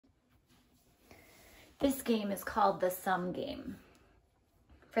This game is called the sum game.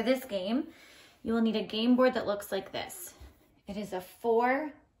 For this game, you will need a game board that looks like this. It is a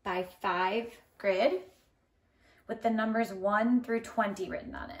 4x5 grid with the numbers 1 through 20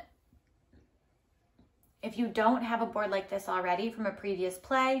 written on it. If you don't have a board like this already from a previous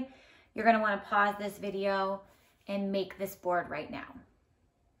play, you're going to want to pause this video and make this board right now.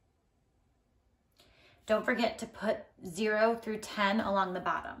 Don't forget to put 0 through 10 along the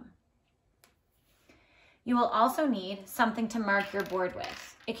bottom. You will also need something to mark your board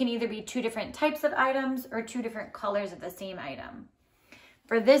with. It can either be 2 different types of items or 2 different colors of the same item.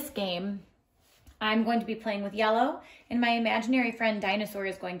 For this game, I'm going to be playing with yellow, and my imaginary friend Dinosaur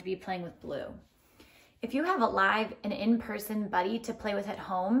is going to be playing with blue. If you have a live and in-person buddy to play with at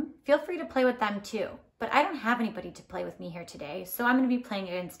home, feel free to play with them too. But I don't have anybody to play with me here today, so I'm going to be playing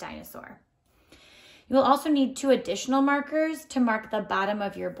against Dinosaur. You will also need 2 additional markers to mark the bottom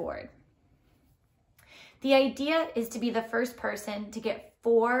of your board. The idea is to be the first person to get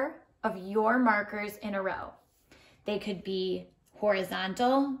 4 of your markers in a row. They could be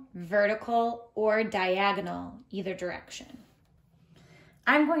horizontal, vertical, or diagonal, either direction.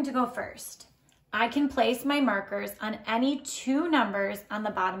 I'm going to go first. I can place my markers on any 2 numbers on the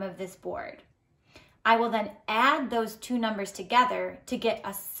bottom of this board. I will then add those 2 numbers together to get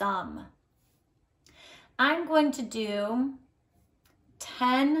a sum. I'm going to do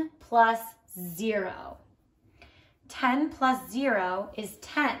 10 plus 0. 10 plus 0 is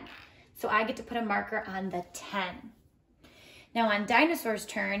 10, so I get to put a marker on the 10. Now on Dinosaur's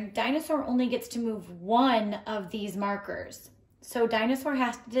turn, Dinosaur only gets to move 1 of these markers. So Dinosaur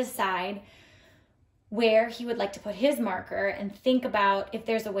has to decide where he would like to put his marker and think about if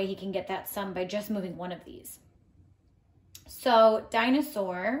there's a way he can get that sum by just moving 1 of these. So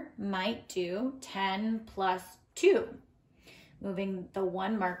Dinosaur might do 10 plus 2, moving the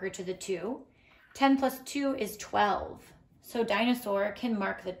 1 marker to the 2. 10 plus 2 is 12. So Dinosaur can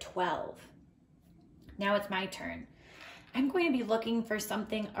mark the 12. Now it's my turn. I'm going to be looking for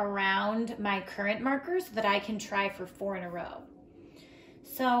something around my current markers so that I can try for 4 in a row.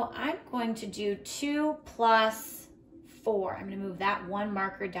 So I'm going to do 2 plus 4. I'm going to move that 1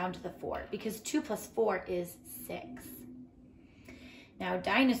 marker down to the 4 because 2 plus 4 is 6. Now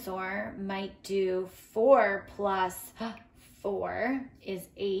Dinosaur might do 4 plus 4 is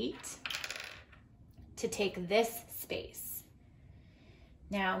 8 to take this space.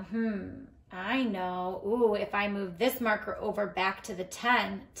 Now, I know, if I move this marker over back to the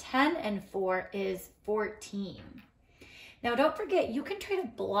 10, 10 and 4 is 14. Now don't forget, you can try to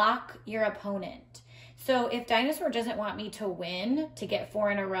block your opponent. So if Dinosaur doesn't want me to win, to get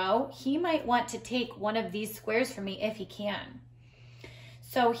 4 in a row, he might want to take one of these squares from me if he can.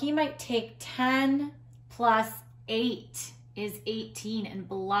 So he might take 10 plus 8 is 18 and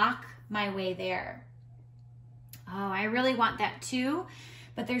block my way there. Oh, I really want that too,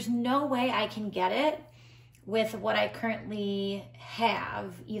 but there's no way I can get it with what I currently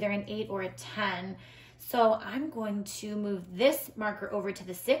have, either an 8 or a 10. So I'm going to move this marker over to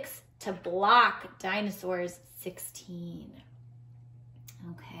the 6 to block Dinosaur's 16.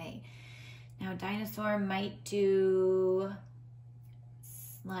 Okay, now Dinosaur might do,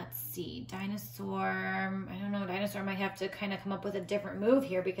 let's see, Dinosaur, I don't know, Dinosaur might have to kind of come up with a different move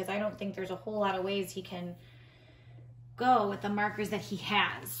here because I don't think there's a whole lot of ways he can go with the markers that he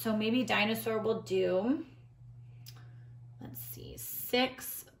has. So maybe Dinosaur will do, let's see,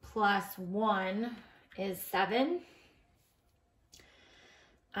 6 plus 1 is 7.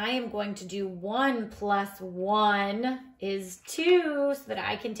 I am going to do 1 plus 1 is 2 so that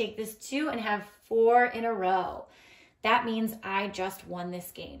I can take this 2 and have 4 in a row. That means I just won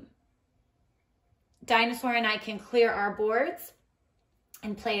this game. Dinosaur and I can clear our boards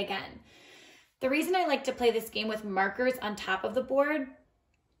and play again. The reason I like to play this game with markers on top of the board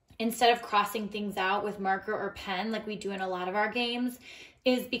instead of crossing things out with marker or pen like we do in a lot of our games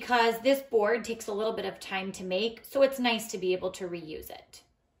is because this board takes a little bit of time to make, so it's nice to be able to reuse it.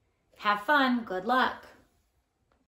 Have fun, good luck.